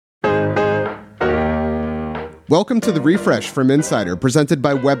Welcome to The Refresh from Insider, presented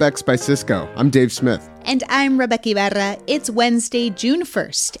by WebEx by Cisco. I'm Dave Smith. And I'm Rebecca Ibarra. It's Wednesday, June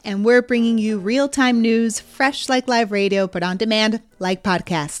 1st, and we're bringing you real-time news, fresh like live radio, but on demand like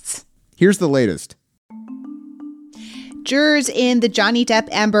podcasts. Here's the latest. Jurors in the Johnny Depp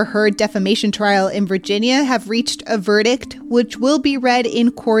Amber Heard defamation trial in Virginia have reached a verdict, which will be read in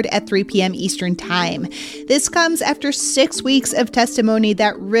court at 3 p.m. Eastern Time. This comes after 6 weeks of testimony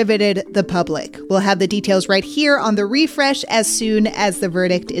that riveted the public. We'll have the details right here on The Refresh as soon as the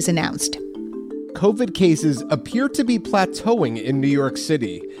verdict is announced. COVID cases appear to be plateauing in New York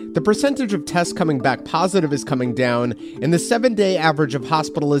City. The percentage of tests coming back positive is coming down, and the 7-day average of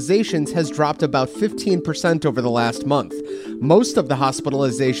hospitalizations has dropped about 15% over the last month. Most of the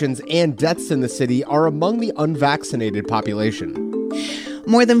hospitalizations and deaths in the city are among the unvaccinated population.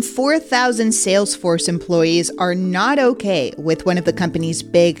 More than 4,000 Salesforce employees are not okay with one of the company's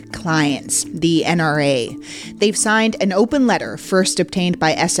big clients, the NRA. They've signed an open letter, first obtained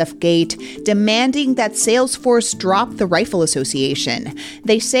by SF Gate, demanding that Salesforce drop the Rifle Association.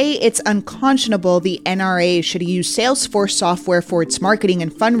 They say it's unconscionable the NRA should use Salesforce software for its marketing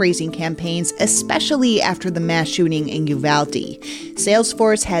and fundraising campaigns, especially after the mass shooting in Uvalde.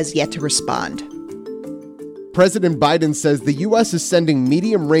 Salesforce has yet to respond. President Biden says the U.S. is sending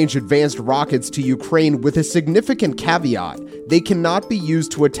medium-range advanced rockets to Ukraine with a significant caveat. They cannot be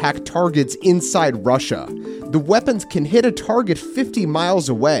used to attack targets inside Russia. The weapons can hit a target 50 miles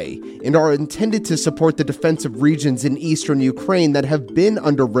away and are intended to support the defensive regions in eastern Ukraine that have been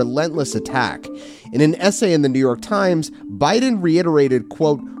under relentless attack. In an essay in the New York Times, Biden reiterated,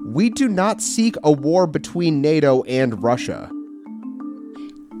 quote, "We do not seek a war between NATO and Russia."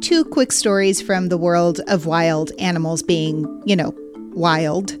 Two quick stories from the world of wild animals being,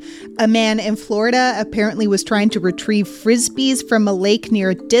 wild. A man in Florida apparently was trying to retrieve frisbees from a lake near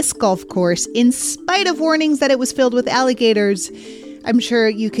a disc golf course in spite of warnings that it was filled with alligators. I'm sure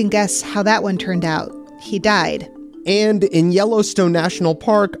you can guess how that one turned out. He died. And in Yellowstone National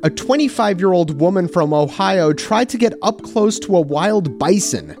Park, a 25-year-old woman from Ohio tried to get up close to a wild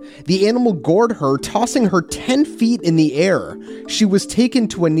bison. The animal gored her, tossing her 10 feet in the air. She was taken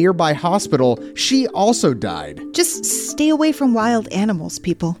to a nearby hospital. She also died. Just stay away from wild animals,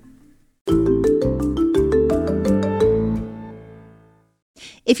 people.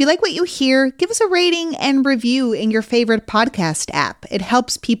 If you like what you hear, give us a rating and review in your favorite podcast app. It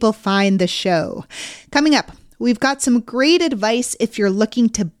helps people find the show. Coming up, we've got some great advice if you're looking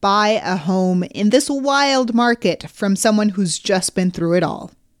to buy a home in this wild market from someone who's just been through it all.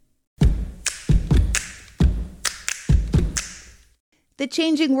 The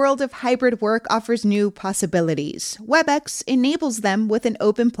changing world of hybrid work offers new possibilities. WebEx enables them with an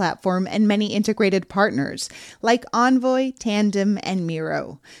open platform and many integrated partners like Envoy, Tandem, and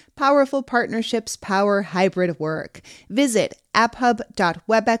Miro. Powerful partnerships power hybrid work. Visit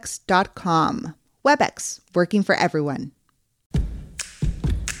apphub.webex.com. WebEx, working for everyone.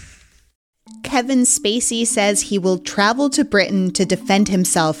 Kevin Spacey says he will travel to Britain to defend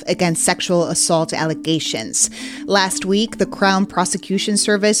himself against sexual assault allegations. Last week, the Crown Prosecution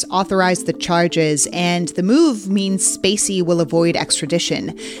Service authorized the charges, and the move means Spacey will avoid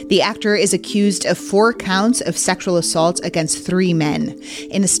extradition. The actor is accused of 4 counts of sexual assault against 3 men.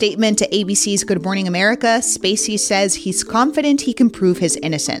 In a statement to ABC's Good Morning America, Spacey says he's confident he can prove his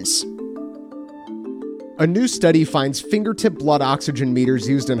innocence. A new study finds fingertip blood oxygen meters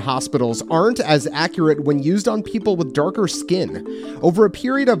used in hospitals aren't as accurate when used on people with darker skin. Over a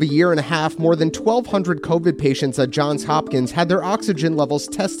period of a year and a half, more than 1,200 COVID patients at Johns Hopkins had their oxygen levels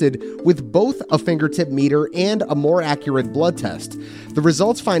tested with both a fingertip meter and a more accurate blood test. The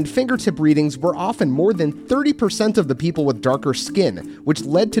results find fingertip readings were often more than 30% of the people with darker skin, which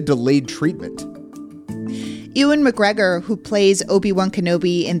led to delayed treatment. Ewan McGregor, who plays Obi-Wan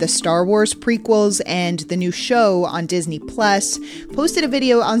Kenobi in the Star Wars prequels and the new show on Disney+, posted a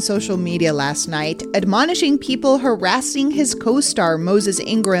video on social media last night admonishing people harassing his co-star Moses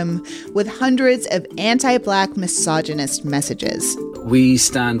Ingram with hundreds of anti-Black misogynist messages. We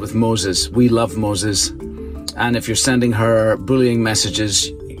stand with Moses. We love Moses. And if you're sending her bullying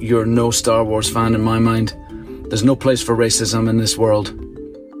messages, you're no Star Wars fan in my mind. There's no place for racism in this world.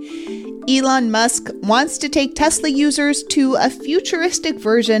 Elon Musk wants to take Tesla users to a futuristic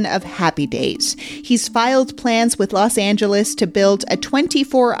version of Happy Days. He's filed plans with Los Angeles to build a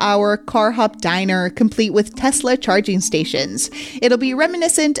 24-hour car hop diner complete with Tesla charging stations. It'll be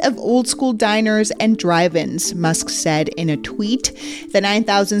reminiscent of old-school diners and drive-ins, Musk said in a tweet. The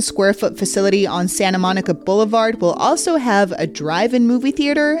 9,000-square-foot facility on Santa Monica Boulevard will also have a drive-in movie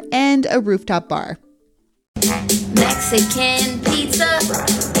theater and a rooftop bar. Mexican pizza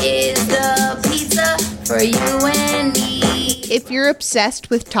is the pizza for for you and me. If you're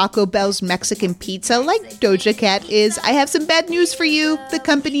obsessed with Taco Bell's Mexican pizza like Doja Cat is, I have some bad news for you. The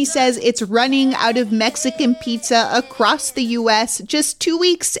company says it's running out of Mexican pizza across the U.S. just 2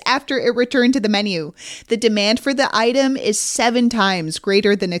 weeks after it returned to the menu. The demand for the item is 7 times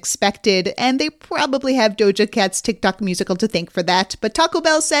greater than expected, and they probably have Doja Cat's TikTok musical to thank for that. But Taco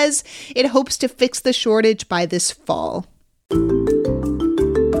Bell says it hopes to fix the shortage by this fall.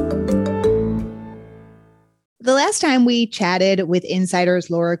 The last time we chatted with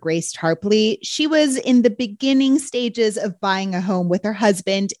Insider's Laura Grace Tarpley, she was in the beginning stages of buying a home with her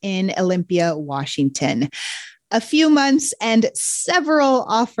husband in Olympia, Washington. A few months and several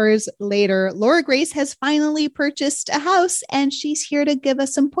offers later, Laura Grace has finally purchased a house, and she's here to give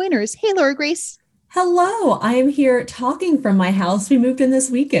us some pointers. Hey, Laura Grace. Hello, I am here talking from my house. We moved in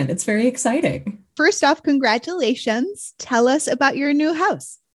this weekend. It's very exciting. First off, congratulations. Tell us about your new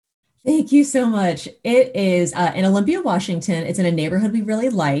house. Thank you so much. It is in Olympia, Washington. It's in a neighborhood we really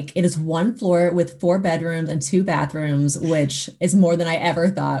like. It is 1 floor with 4 bedrooms and 2 bathrooms, which is more than I ever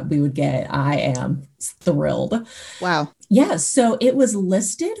thought we would get. I am thrilled. Wow. Yeah. So it was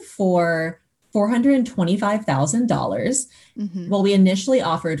listed for $425,000. Mm-hmm. Well, we initially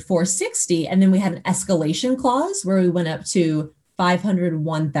offered $460,000, and then we had an escalation clause where we went up to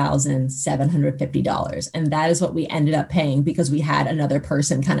 $501,750. And that is what we ended up paying because we had another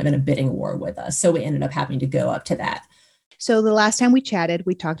person kind of in a bidding war with us. So we ended up having to go up to that. So the last time we chatted,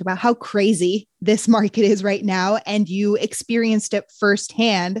 we talked about how crazy this market is right now, and you experienced it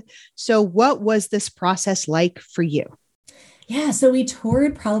firsthand. So what was this process like for you? Yeah, so we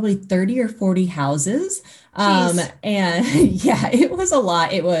toured probably 30 or 40 houses. And yeah, it was a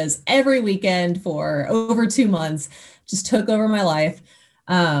lot. It was every weekend for over 2 months. Just took over my life.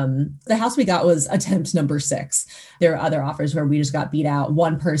 The house we got was attempt number 6. There were other offers where we just got beat out.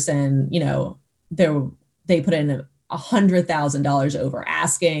 One person, they put in $100,000 over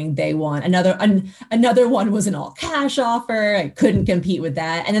asking. They won. Another one was an all cash offer. I couldn't compete with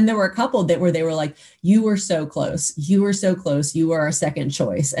that. And then there were a couple where they were like, "You were so close. You were so close. You were our second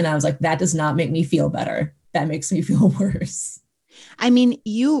choice." And I was like, that does not make me feel better. That makes me feel worse. I mean,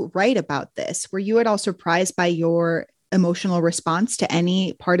 you write about this. Were you at all surprised by your emotional response to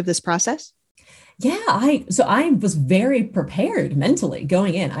any part of this process? Yeah, I was very prepared mentally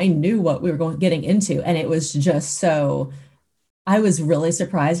going in. I knew what we were getting into, and it was just so. I was really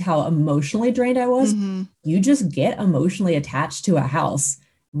surprised how emotionally drained I was. Mm-hmm. You just get emotionally attached to a house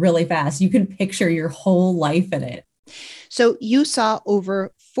really fast. You can picture your whole life in it. So you saw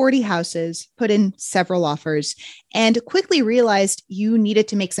over 40 houses, put in several offers, and quickly realized you needed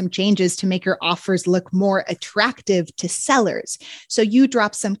to make some changes to make your offers look more attractive to sellers. So you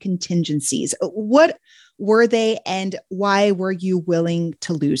dropped some contingencies. What were they, and why were you willing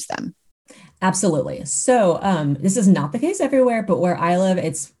to lose them? Absolutely. So this is not the case everywhere, but where I live,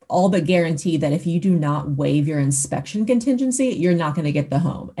 it's all but guaranteed that if you do not waive your inspection contingency, you're not going to get the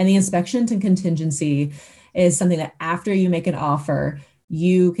home. And the inspection contingency is something that after you make an offer,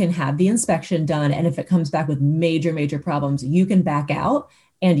 you can have the inspection done. And if it comes back with major, major problems, you can back out,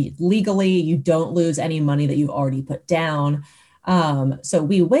 and legally you don't lose any money that you've already put down. So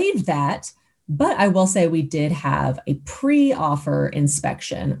we waived that, but I will say we did have a pre-offer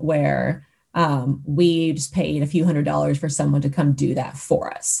inspection where we just paid a few $100s for someone to come do that for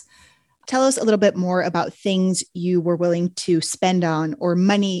us. Tell us a little bit more about things you were willing to spend on, or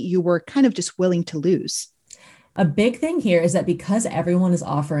money you were kind of just willing to lose. A big thing here is that because everyone is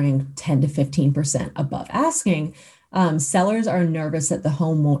offering 10 to 15% above asking, sellers are nervous that the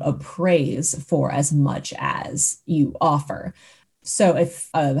home won't appraise for as much as you offer. So if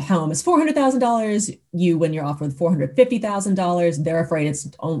a home is $400,000, you win your offer with $450,000, they're afraid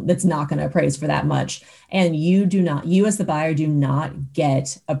it's not going to appraise for that much. And you as the buyer do not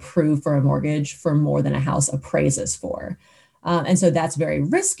get approved for a mortgage for more than a house appraises for. And so that's very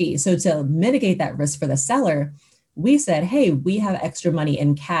risky. So to mitigate that risk for the seller, we said, hey, we have extra money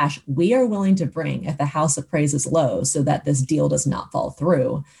in cash we are willing to bring if the house appraises low so that this deal does not fall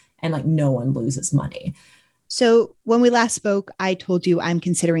through and no one loses money. So when we last spoke, I told you I'm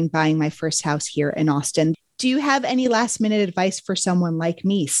considering buying my first house here in Austin. Do you have any last minute advice for someone like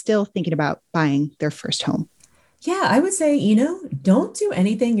me still thinking about buying their first home? Yeah, I would say, don't do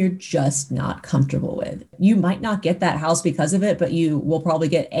anything you're just not comfortable with. You might not get that house because of it, but you will probably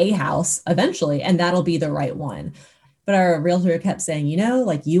get a house eventually, and that'll be the right one. But our realtor kept saying,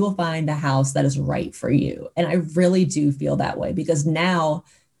 you will find the house that is right for you. And I really do feel that way, because now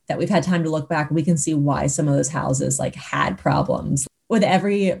that we've had time to look back, we can see why some of those houses had problems. With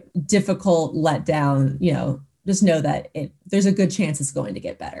every difficult letdown, just know that there's a good chance it's going to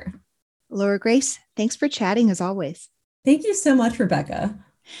get better. Laura Grace, thanks for chatting as always. Thank you so much, Rebecca.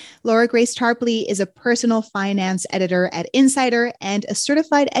 Laura Grace Tarpley is a personal finance editor at Insider and a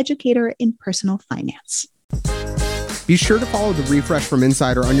certified educator in personal finance. Be sure to follow The Refresh from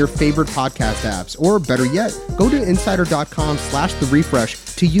Insider on your favorite podcast apps, or better yet, go to insider.com/The Refresh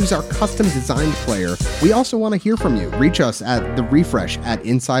to use our custom designed player. We also want to hear from you. Reach us at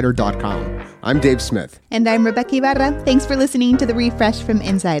therefresh@insider.com. I'm Dave Smith. And I'm Rebecca Ibarra. Thanks for listening to The Refresh from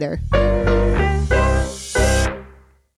Insider.